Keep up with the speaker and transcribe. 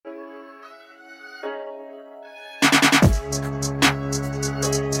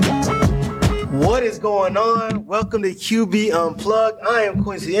What is going on? Welcome to QB Unplugged. I am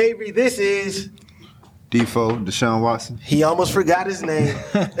Quincy Avery. This is Defoe, Deshaun Watson. He almost forgot his name.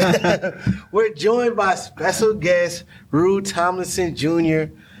 We're joined by special guest Ruel Tomlinson Jr.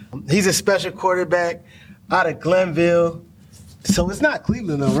 He's a special quarterback out of Glenville. So it's not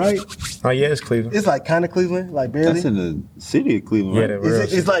Cleveland though, right? Oh, yeah, it's Cleveland. It's like kind of Cleveland, like barely. That's in the city of Cleveland, Yeah, right? the real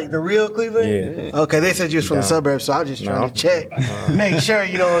It's like the real Cleveland? Yeah. Okay, they said you was from the suburbs, so I was just trying to check. Make sure,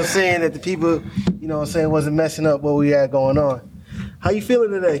 you know what I'm saying, that the people, you know what I'm saying, wasn't messing up what we had going on. How you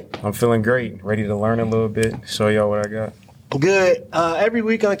feeling today? I'm feeling great. Ready to learn a little bit, show y'all what I got. Good. Every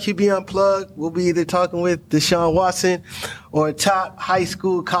week on QB Unplugged, we'll be either talking with Deshaun Watson or a top high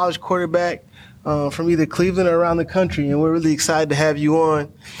school, college quarterback from either Cleveland or around the country, and we're really excited to have you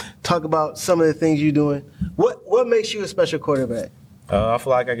on, talk about some of the things you're doing. What makes you a special quarterback? I feel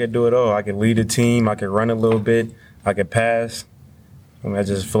like I could do it all. I could lead a team. I could run a little bit. I could pass. I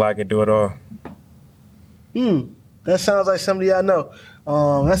just feel like I could do it all. That sounds like somebody I know.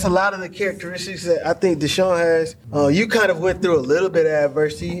 That's a lot of the characteristics that I think Deshaun has. You kind of went through a little bit of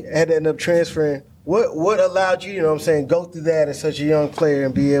adversity, had to end up transferring. What allowed you, you know what I'm saying, go through that as such a young player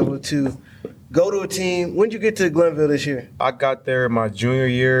and be able to go to a team? When did you get to Glenville this year? I got there my junior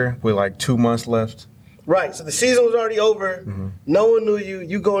year with like 2 months left. Right, so the season was already over. Mm-hmm. No one knew you.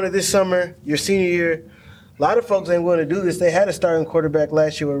 You going to this summer, your senior year. A lot of folks ain't willing to do this. They had a starting quarterback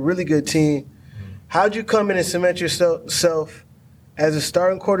last year with a really good team. How'd you come in and cement yourself as a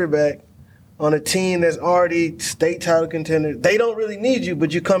starting quarterback on a team that's already state title contender? They don't really need you,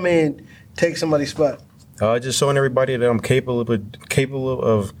 but you come in, take somebody's spot. Just showing everybody that I'm capable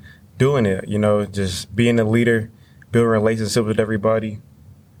of doing it. You know, just being a leader, building relationships with everybody.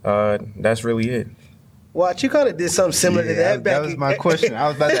 That's really it. Watch, you kind of did something similar to that. That was my question. I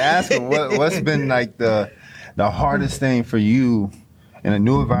was about to ask him, what's been like the hardest thing for you in a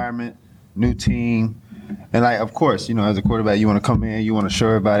new environment, new team? And like, of course, you know, as a quarterback, you want to come in, you want to show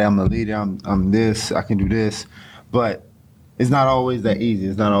everybody I'm the leader, I'm this, I can do this. But it's not always that easy.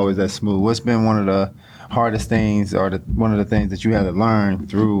 It's not always that smooth. What's been one of the hardest things or one of the things that you had to learn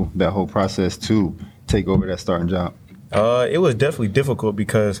through that whole process to take over that starting job? It was definitely difficult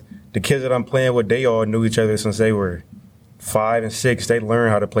because the kids that I'm playing with, they all knew each other since they were 5 and 6. They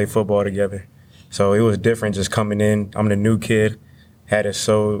learned how to play football together. So it was different just coming in. I'm the new kid. Had to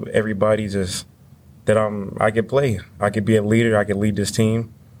show everybody just that I could play. I could be a leader. I could lead this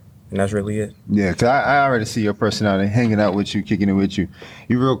team. And that's really it. Yeah, because I already see your personality, hanging out with you, kicking it with you.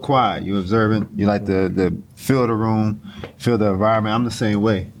 You're real quiet. You're observant. You like the feel the room, feel the environment. I'm the same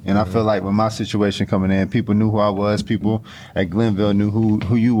way. And I feel like with my situation coming in, people knew who I was. People at Glenville knew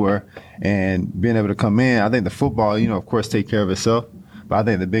who you were. And being able to come in, I think the football, you know, of course, take care of itself. But I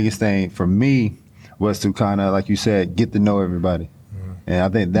think the biggest thing for me was to kind of, like you said, get to know everybody. And I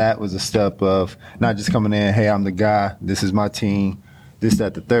think that was a step of not just coming in, hey, I'm the guy, this is my team, this,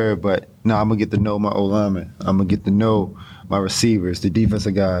 that, the third, but no, I'm going to get to know my O-linemen. I'm going to get to know my receivers, the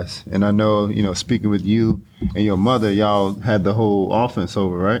defensive guys. And I know, you know, speaking with you and your mother, y'all had the whole offense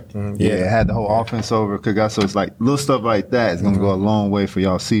over, right? Yeah, had the whole offense over. So it's like little stuff like that is going to go a long way for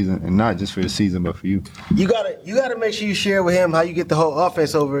y'all season, and not just for the season, but for you. You gotta make sure you share with him how you get the whole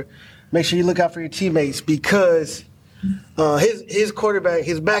offense over. Make sure you look out for your teammates because his quarterback,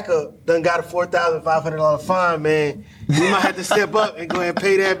 his backup, done got a $4,500 fine, man. You might have to step up and go ahead and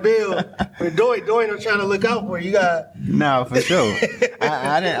pay that bill. But Dwayne, I'm trying to look out for you. No, for sure.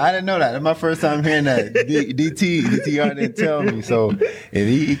 I didn't know that. That's my first time hearing that. DTR didn't tell me. So if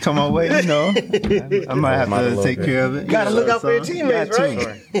he come my way, you know, I might have to take care of it. Got to look out for your teammates,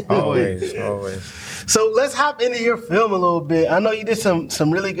 right? Always. So let's hop into your film a little bit. I know you did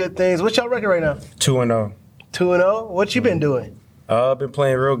some really good things. What's your record right now? 2-0. 2-0? What you been doing? I've been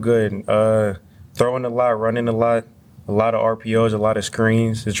playing real good. Throwing a lot, running a lot of RPOs, a lot of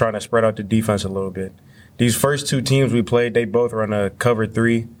screens, just trying to spread out the defense a little bit. These first two teams we played, they both run a cover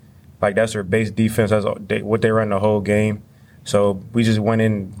 3. Like, that's their base defense. That's what they run the whole game. So we just went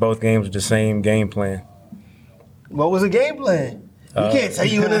in both games with the same game plan. What was the game plan? You can't say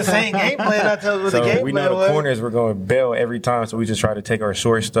you were in the same game plan. Not tell us what the game plan was. We know the corners were going to bail every time, so we just try to take our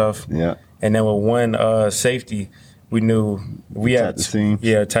short stuff. Yeah. And then with one safety, we knew we had the seams.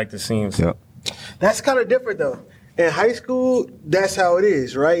 Yeah, attack the seams. Yep. That's kind of different though. In high school, that's how it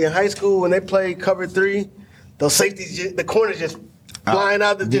is, right? In high school, when they play cover 3, those safeties, the corners just flying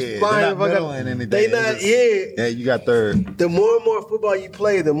out, just flying. They're not anything. They not, Yeah, you got third. The more and more football you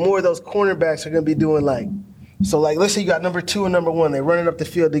play, the more those cornerbacks are going to be doing like. So, like, let's say you got number 2 and number 1. They're running up the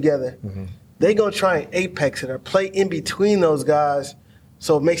field together. Mm-hmm. They're going to try and apex it or play in between those guys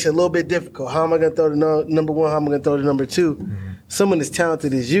So it makes it a little bit difficult. How am I going to throw the number one? How am I going to throw the number two? Someone as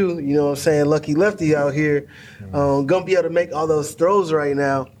talented as you know what I'm saying, lucky lefty out here, going to be able to make all those throws right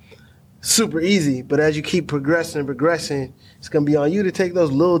now, super easy. But as you keep progressing, it's going to be on you to take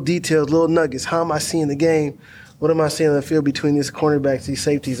those little details, little nuggets. How am I seeing the game? What am I seeing on the field between these cornerbacks, these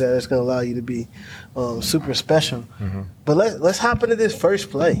safeties that is going to allow you to be super special? But let's hop into this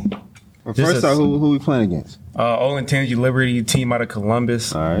first play. Well, first off, who we playing against? All Intended Liberty team out of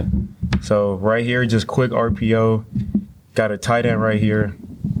Columbus. All right. So right here, just quick RPO. Got a tight end right here.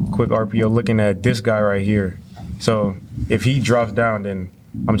 Quick RPO looking at this guy right here. So if he drops down, then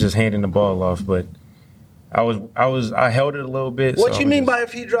I'm just handing the ball off. But I held it a little bit. What you mean by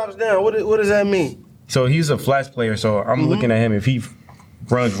if he drops down? What does that mean? So he's a flats player. So I'm looking at him. If he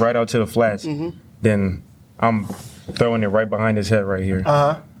runs right out to the flats, then I'm throwing it right behind his head right here.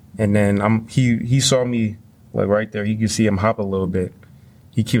 And then he saw me like right there. He could see him hop a little bit.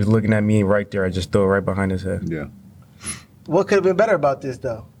 He keeps looking at me right there. I just throw it right behind his head. Yeah. What could have been better about this,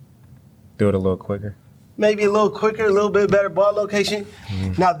 though? Do it a little quicker. Maybe a little quicker, a little bit better ball location.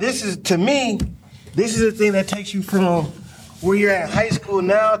 Now, this is the thing that takes you from where you're at high school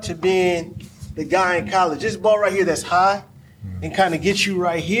now to being the guy in college. This ball right here that's high and kind of gets you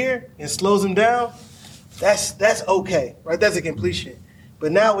right here and slows him down, that's okay, right? That's a completion.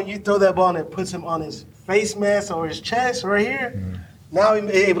 But now when you throw that ball and it puts him on his face mask or his chest right here, now he's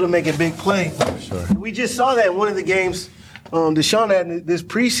able to make a big play. Sure. We just saw that in one of the games Deshaun had in this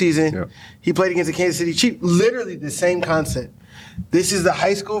preseason. Yep. He played against the Kansas City Chiefs. Literally the same concept. This is the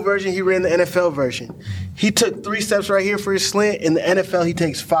high school version. He ran the NFL version. He took 3 steps right here for his slant. In the NFL, he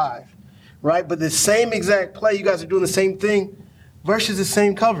takes 5. Right? But the same exact play, you guys are doing the same thing versus the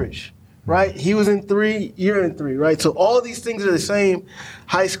same coverage. Right? He was in 3, you're in 3, right? So all these things are the same,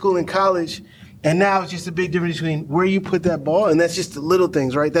 high school and college, and now it's just a big difference between where you put that ball, and that's just the little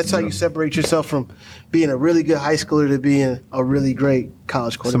things, right? That's how you separate yourself from being a really good high schooler to being a really great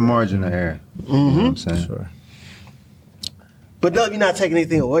college quarterback. Some margin of error. You know what I'm saying? Sure. But no, you're not taking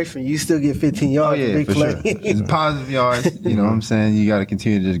anything away from you. You still get 15 yards, big for play. sure. It's positive yards. You know what I'm saying? You got to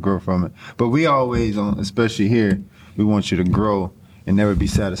continue to just grow from it. But we always, especially here, we want you to grow and never be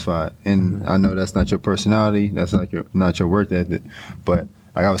satisfied. And I know that's not your personality. That's not your work ethic. But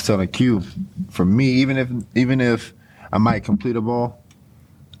like I was telling Q, for me, even if I might complete a ball,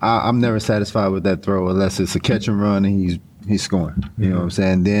 I'm never satisfied with that throw unless it's a catch and run and he's scoring. You know what I'm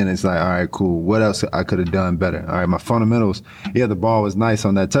saying? Then it's like, all right, cool. What else I could have done better? All right, my fundamentals. Yeah, the ball was nice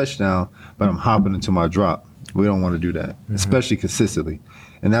on that touchdown, but I'm hopping into my drop. We don't want to do that, especially consistently.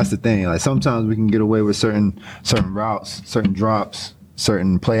 And that's the thing. Like sometimes we can get away with certain routes, certain drops,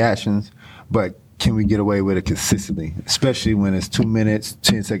 certain play actions, but can we get away with it consistently? Especially when it's 2 minutes,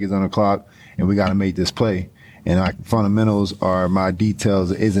 10 seconds on the clock, and we got to make this play. And my fundamentals or my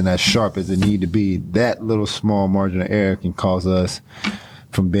details isn't as sharp as it need to be. That little small margin of error can cause us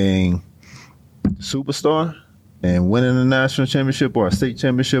from being superstar and winning a national championship or a state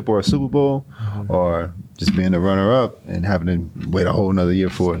championship or a Super Bowl or just being the runner-up and having to wait a whole nother year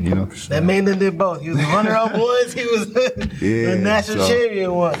for it, you know? That man that did both. He was a runner-up once. He was a national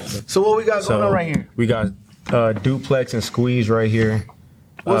champion once. So what we got going on right here? We got duplex and squeeze right here.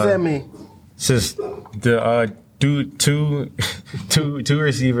 What does that mean? It's just the two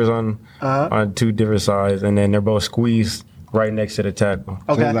receivers on 2 different sides, and then they're both squeezed right next to the tackle.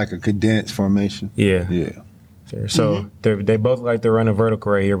 Okay. So like a condensed formation. Yeah. Yeah. So they both like to run a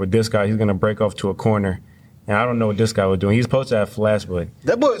vertical right here, but this guy, he's going to break off to a corner. And I don't know what this guy was doing. He's supposed to have flats, but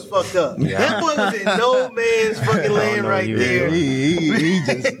that boy was fucked up. Yeah. That boy was in no man's fucking land right there. He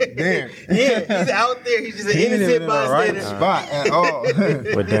just there. Yeah, he's out there. He's just an innocent bystander. Right spot at all.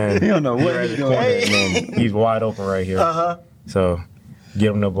 But then he don't know what he's doing. And then he's wide open right here. So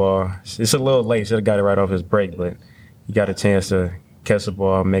give him the ball. It's a little late. Should have got it right off his break, but he got a chance to catch the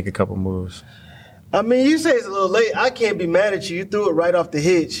ball, make a couple moves. I mean, you say it's a little late. I can't be mad at you. You threw it right off the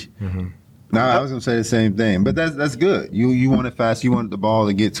hitch. No, I was gonna say the same thing, but that's good. You want it fast. You want the ball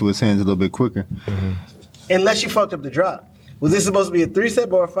to get to his hands a little bit quicker. Unless you fucked up the drop. Was this supposed to be a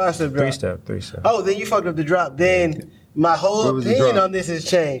 3-step or a 5-step drop? 3-step. Oh, then you fucked up the drop. Then my whole opinion on this has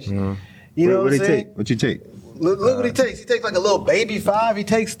changed. You know what I'm saying? What you take? Look what he takes. He takes like a little baby 5. He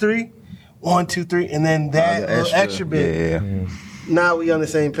takes 3. 1, 2, 3, and then that little extra bit. Yeah. Now we on the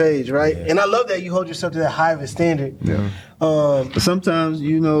same page, right? Yeah. And I love that you hold yourself to that high of a standard. Yeah. But sometimes,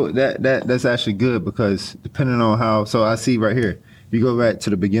 that's actually good because depending on how, so I see right here, if you go back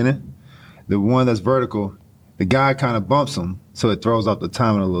to the beginning, the one that's vertical, the guy kind of bumps him, so it throws off the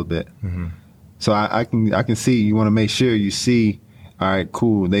timing a little bit. So I can see, you want to make sure you see, All right,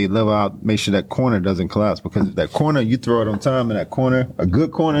 cool. They level out, make sure that corner doesn't collapse, because if that corner, you throw it on time and that corner, a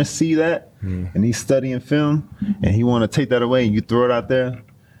good corner, see that, and he's studying film, and he want to take that away and you throw it out there,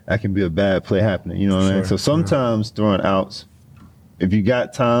 that can be a bad play happening. You know what I mean? So sometimes throwing outs, if you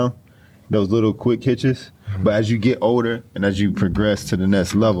got time, those little quick hitches, but as you get older and as you progress to the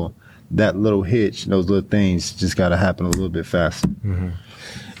next level, that little hitch, those little things just got to happen a little bit faster.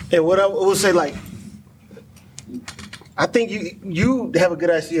 And what I will say, like, I think you have a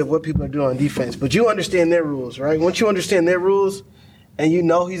good idea of what people are doing on defense, but you understand their rules, right? Once you understand their rules and you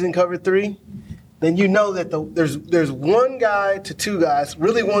know he's in cover 3, then you know that there's one guy to two guys,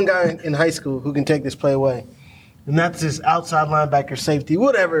 really one guy in high school who can take this play away. And that's this outside linebacker, safety,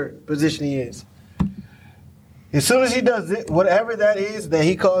 whatever position he is. As soon as he does it, whatever that is that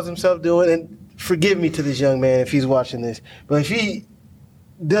he calls himself doing, and forgive me to this young man if he's watching this, but if he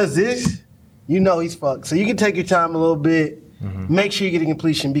does this, you know he's fucked. So you can take your time a little bit, make sure you get a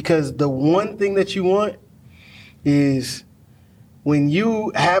completion, because the one thing that you want is when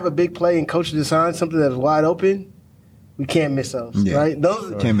you have a big play and coach designs something that is wide open, we can't miss those, right?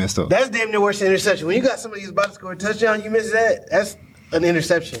 Can't miss those. That's damn near worse than interception. When you got somebody who's about to score a touchdown, you miss that, that's an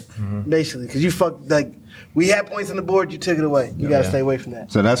interception, basically, because you fucked, like, we had points on the board, you took it away. You got to stay away from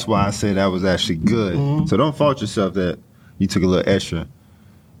that. So that's why I say that was actually good. So don't fault yourself that you took a little extra.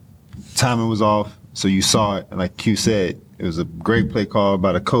 Timing was off, so you saw it. And like Q said, it was a great play call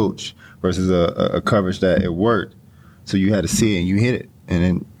by the coach versus a coverage that it worked. So you had to see it, and you hit it. And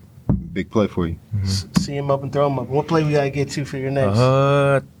then big play for you. See him up and throw him up. What play we got to get to for your next?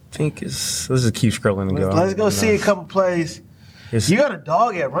 I think let's just keep scrolling and go. Let's go see a couple plays. You got a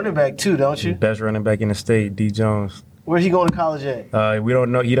dog at running back too, don't you? Best running back in the state, D. Jones. Where's he going to college at? We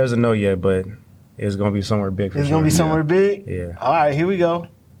don't know. He doesn't know yet, but it's going to be somewhere big for sure. It's going to be somewhere big? Yeah. All right, here we go.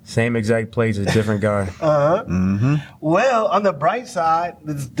 Same exact plays, a different guy. Well, on the bright side,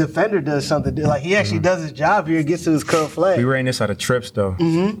 the defender does something. Like, he actually does his job here, gets to his curl flag. We ran this out of trips, though.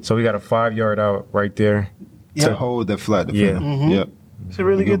 So we got a 5-yard out right there. To hold that flat defender. Yep. It's a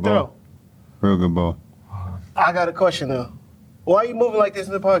really good throw. Real good ball. I got a question, though. Why are you moving like this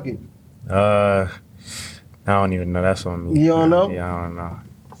in the pocket? I don't even know. That's on me. You don't know? Yeah, I don't know.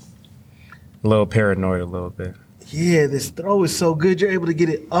 A little paranoid a little bit. Yeah, this throw is so good. You're able to get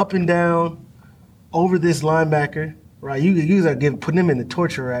it up and down over this linebacker, right? You are putting him in the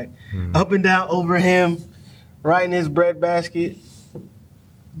torture rack. Up and down over him, right in his bread basket.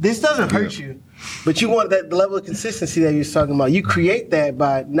 This doesn't hurt you, but you want that level of consistency that you was talking about. You create that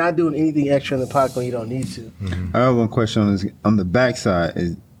by not doing anything extra in the pocket when you don't need to. I have one question on this. On the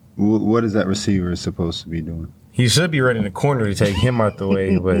backside, what is that receiver supposed to be doing? He should be running the corner to take him out the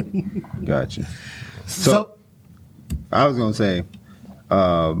way, but Gotcha. So I was gonna say,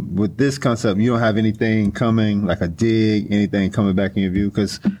 with this concept, you don't have anything coming, like a dig, anything coming back in your view.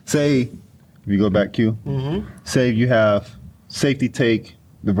 Because say, if you go back, Q, say you have safety take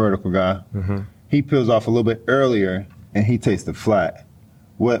the vertical guy, he peels off a little bit earlier, and he takes the flat.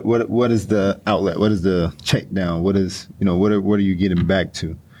 What is the outlet? What is the check down? What is, what are you getting back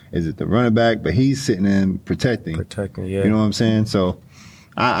to? Is it the running back? But he's sitting in protecting. Yeah. You know what I'm saying? So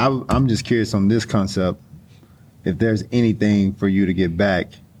I'm just curious on this concept, if there's anything for you to get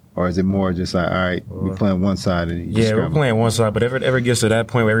back, or is it more just like, all right, we're playing one side? And we're playing one side, but if it ever gets to that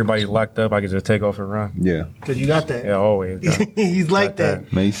point where everybody's locked up, I can just take off and run. Yeah. Because you got that. Yeah, always. He's like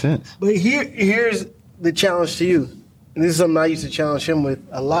that. Makes sense. But here's the challenge to you. And this is something I used to challenge him with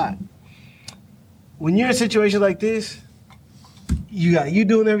a lot. When you're in a situation like this, you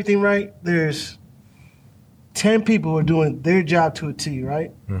doing everything right. There's 10 people who are doing their job to a T,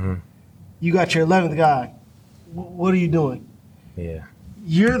 right? You got your 11th guy. What are you doing? Yeah.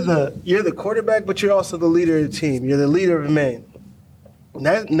 You're the quarterback, but you're also the leader of the team. You're the leader of the man.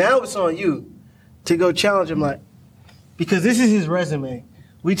 Now it's on you to go challenge him, like, because this is his resume.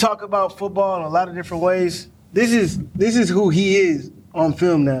 We talk about football in a lot of different ways. This is who he is on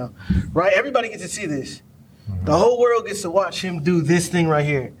film now, right? Everybody gets to see this. The whole world gets to watch him do this thing right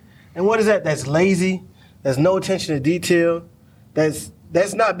here. And what is that? That's lazy. That's no attention to detail. That's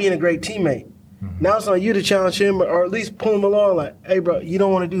not being a great teammate. Now it's on you to challenge him, or at least pull him along like, hey, bro, you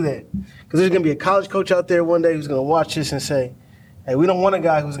don't want to do that. Because there's going to be a college coach out there one day who's going to watch this and say, hey, we don't want a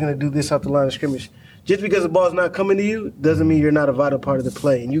guy who's going to do this off the line of scrimmage. Just because the ball's not coming to you doesn't mean you're not a vital part of the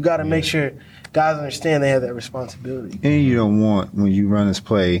play. And you got to make sure guys understand they have that responsibility. And you don't want, when you run this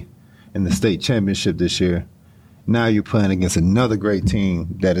play in the state championship this year, now you're playing against another great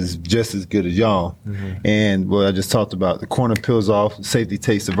team that is just as good as y'all. And what I just talked about, the corner peels off, safety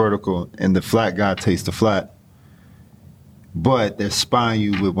takes the vertical, and the flat guy takes the flat. but they're spying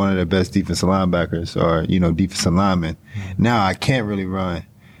you with one of their best defensive linebackers or, defensive linemen. Now I can't really run.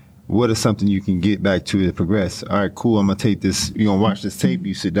 What is something you can get back to progress? All right, cool. I'm going to take this. You're going to watch this tape.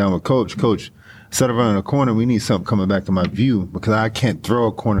 You sit down with coach. Coach, instead of running a corner, we need something coming back to my view because I can't throw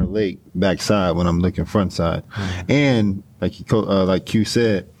a corner late backside when I'm looking front side. And like Q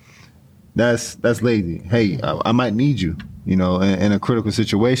said, that's lazy. Hey, I might need you. In a critical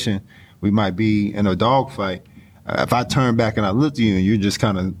situation, we might be in a dogfight. If I turn back and I look at you and you're just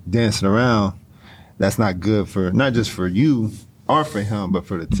kind of dancing around, that's not good not just for you or for him, but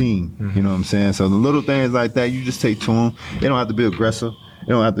for the team. You know what I'm saying? So the little things like that, you just take to them. They don't have to be aggressive.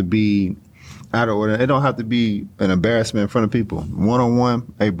 They don't have to be out of order. It don't have to be an embarrassment in front of people.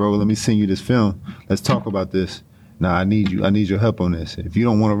 One-on-one, hey, bro, let me send you this film. Let's talk about this. Nah, I need you. I need your help on this. If you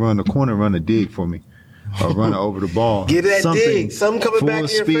don't want to run the corner, run a dig for me. Or run it over the ball. Get that dig. Something coming back in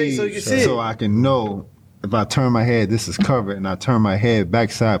your face so you can see it. So I can know if I turn my head, this is covered, and I turn my head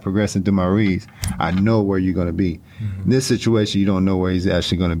backside, progressing through my reads, I know where you're going to be. In this situation, you don't know where he's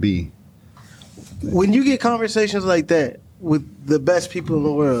actually going to be. When you get conversations like that with the best people in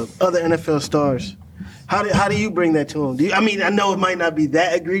the world, other NFL stars, how do you bring that to them? I know it might not be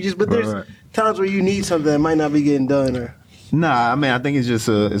that egregious, but there's times where you need something that might not be getting done. I think it's just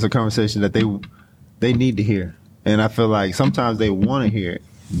a conversation that they need to hear. And I feel like sometimes they want to hear it.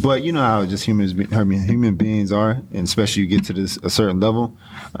 But you know how just human beings are, and especially you get to a certain level,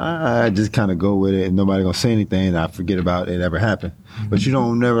 I just kind of go with it, and nobody gonna say anything, and I forget about it ever happened. But you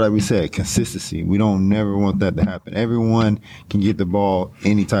don't never, like we said, consistency. We don't never want that to happen. Everyone can get the ball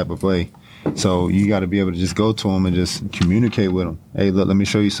any type of play, so you got to be able to just go to them and just communicate with them. Hey, look, let me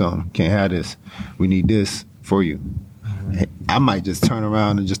show you something. Can't have this. We need this for you. I might just turn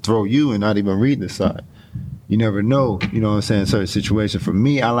around and just throw you and not even read this side. You never know, you know what I'm saying, in certain situations. For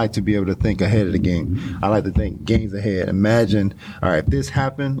me, I like to be able to think ahead of the game. I like to think games ahead. Imagine, all right, if this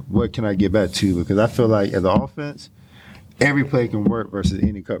happened, what can I get back to? Because I feel like as an offense, every play can work versus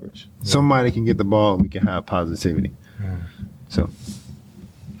any coverage. Yeah. Somebody can get the ball and we can have positivity. Yeah. So.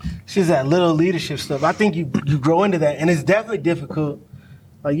 It's just that little leadership stuff. I think you grow into that, and it's definitely difficult.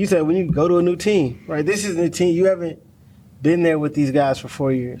 Like you said, when you go to a new team, right? This isn't a team. You haven't been there with these guys for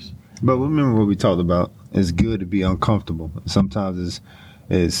 4 years. But remember what we talked about. It's good to be uncomfortable. Sometimes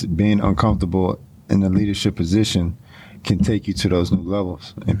it's being uncomfortable in a leadership position can take you to those new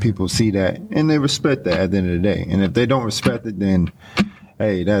levels. And people see that, and they respect that at the end of the day. And if they don't respect it, then,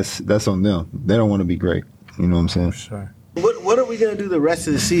 hey, that's on them. They don't want to be great. You know what I'm saying? Sure. What are we going to do the rest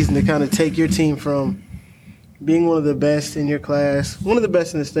of the season to kind of take your team from being one of the best in your class, one of the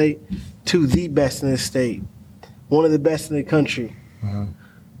best in the state, to the best in the state, one of the best in the country?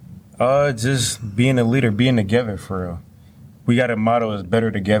 Just being a leader, being together for real. We got a motto is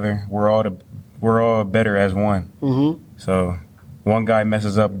better together. We're all better as one. Mm-hmm. So one guy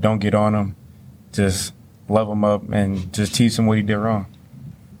messes up, don't get on him. Just love him up and just teach him what he did wrong.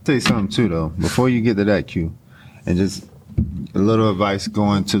 I'll tell you something too though. Before you get to that, Q, and just a little advice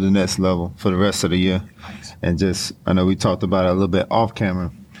going to the next level for the rest of the year. And just, I know we talked about it a little bit off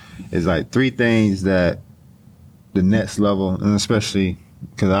camera. It's like 3 things that the next level, and especially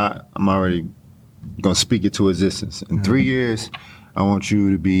because I'm already going to speak it to existence. In 3 years, I want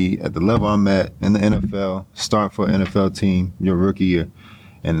you to be at the level I'm at in the NFL, start for an NFL team your rookie year.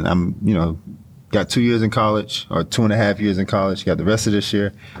 And I'm, got 2 years in college, or 2.5 years in college, got the rest of this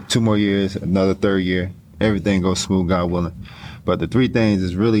year, 2 more years, another 3rd year. Everything goes smooth, God willing. But the 3 things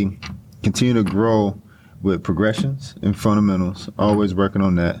is really continue to grow with progressions and fundamentals, always working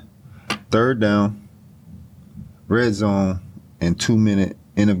on that. 3rd down, red zone, and 2-minute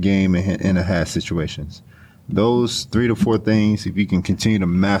end of game and a half situations. Those 3 to 4 things, if you can continue to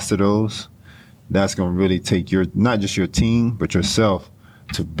master those, that's going to really take not just your team, but yourself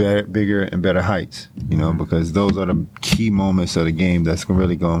to bigger and better heights, because those are the key moments of the game that's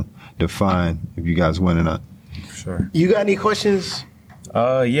really going to define if you guys win or not. Sure. You got any questions?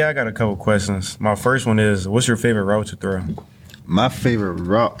 Yeah, I got a couple questions. My first one is, what's your favorite route to throw? My favorite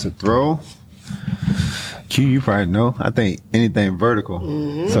route to throw? Q, you probably know. I think anything vertical.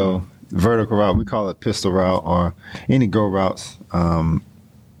 Mm-hmm. So vertical route, we call it pistol route or any go routes.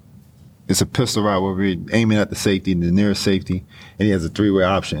 It's a pistol route where we're aiming at the safety, the nearest safety, and he has a 3-way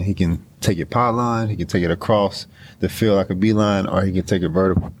option. He can take it pot line, he can take it across the field like a beeline, or he can take it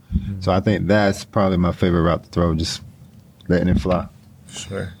vertical. Mm-hmm. So I think that's probably my favorite route to throw, just letting it fly.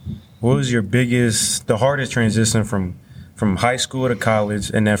 Sure. What was the hardest transition from high school to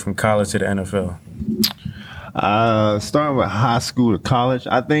college and then from college to the NFL? Starting with high school to college,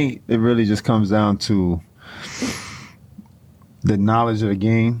 I think it really just comes down to the knowledge of the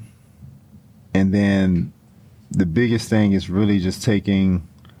game and then the biggest thing is really just taking,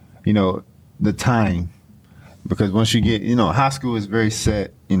 the time. Because once you get, high school is very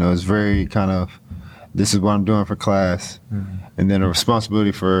set, it's very kind of, this is what I'm doing for class. Mm-hmm. And then the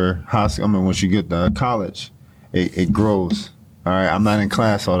responsibility for high school, once you get to college, it grows. All right, I'm not in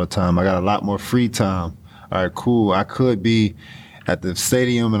class all the time. I got a lot more free time. All right, cool. I could be at the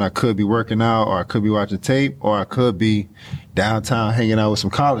stadium and I could be working out, or I could be watching tape, or I could be downtown hanging out with some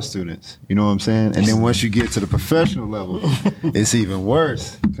college students. You know what I'm saying? And then once you get to the professional level, it's even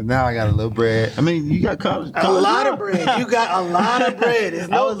worse. Because now I got a little bread. You got college. A lot of bread. You got a lot of bread. There's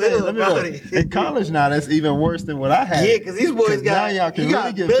no little about it. In college now, that's even worse than what I had. Yeah, because these boys got, now y'all can you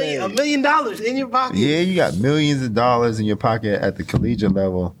really got get paid. $1 million in your pocket. Yeah, you got millions of dollars in your pocket at the collegiate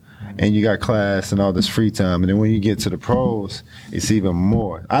level. And you got class and all this free time. And then when you get to the pros, it's even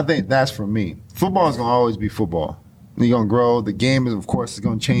more. I think that's for me. Football is going to always be football. You're going to grow. The game, of course, is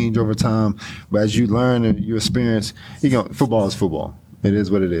going to change over time. But as you learn and you experience, football is football. It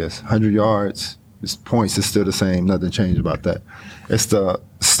is what it is. 100 yards, points is still the same. Nothing changed about that. It's the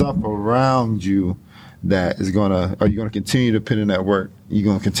stuff around you that is going to – are you going to continue to put in that work? You're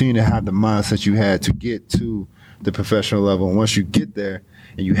going to continue to have the mindset you had to get to the professional level. And once you get there,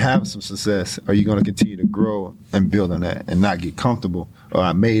 and you have some success, are you going to continue to grow and build on that and not get comfortable? Oh,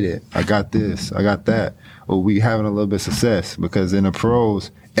 I made it. I got this. I got that. Or we having a little bit of success, because in the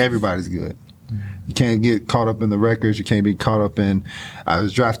pros, everybody's good. You can't get caught up in the records. You can't be caught up in, I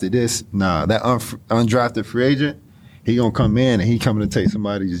was drafted this. Nah, that undrafted free agent, he going to come in and he coming to take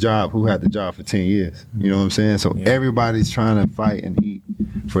somebody's job who had the job for 10 years. You know what I'm saying? So everybody's trying to fight and eat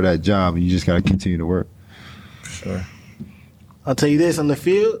for that job, and you just got to continue to work. Sure. I'll tell you this, on the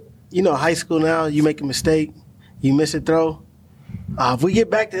field, high school now, you make a mistake, you miss a throw. If we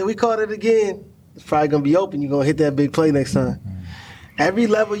get back there, we caught it again, it's probably going to be open. You're going to hit that big play next time. Every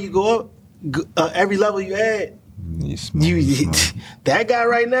level you go up, every level you add, that guy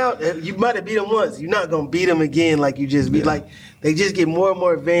right now, you might have beat him once. You're not going to beat him again like you just beat. Like, they just get more and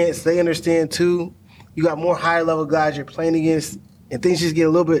more advanced. They understand, too. You got more higher level guys you're playing against, and things just get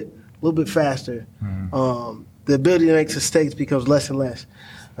a little bit faster. Mm-hmm. The ability to make mistakes becomes less and less.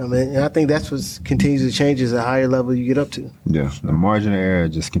 And I think that's what continues to change as a higher level you get up to. Yeah, the margin of error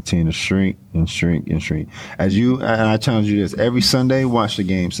just continues to shrink and shrink and shrink. And I challenge you this, every Sunday, watch the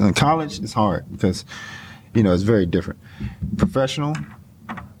games. In college, it's hard because, it's very different. Professional,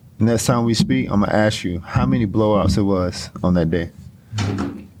 next time we speak, I'm going to ask you how many blowouts it was on that day.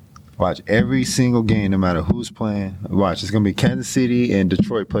 Watch every single game, no matter who's playing. Watch, it's going to be Kansas City and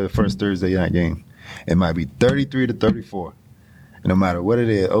Detroit play the first Thursday night game. It might be 33-34. And no matter what it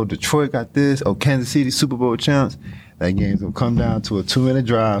is, Detroit got this, Kansas City Super Bowl champs, that game's going to come down to a 2-minute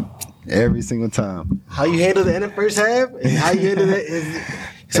drive every single time. How you handle the end of first half and how you handle it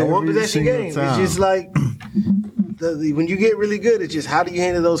is a one-possession game. Time. It's just like when you get really good, it's just how do you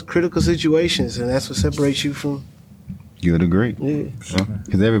handle those critical situations, and that's what separates you from good or great. Yeah.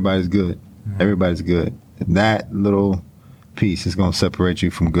 Because everybody's good. Everybody's good. And that little piece is going to separate you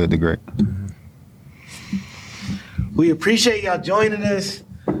from good to great. We appreciate y'all joining us.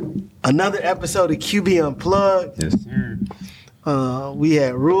 Another episode of QB Unplugged. Yes, sir. We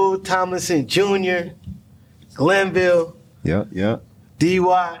had Ruel Tomlinson Jr., Glenville. Yep.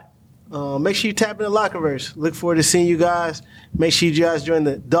 DY. Make sure you tap in the Lockerverse. Look forward to seeing you guys. Make sure you guys join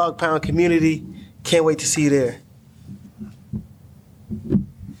the Dog Pound community. Can't wait to see you there.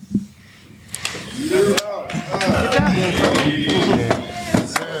 Good job.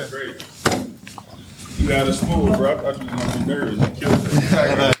 You got us smooth, bro. I thought you was gonna be nervous. You killed it.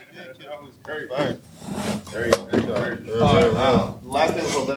 That was great. There you go. Last thing was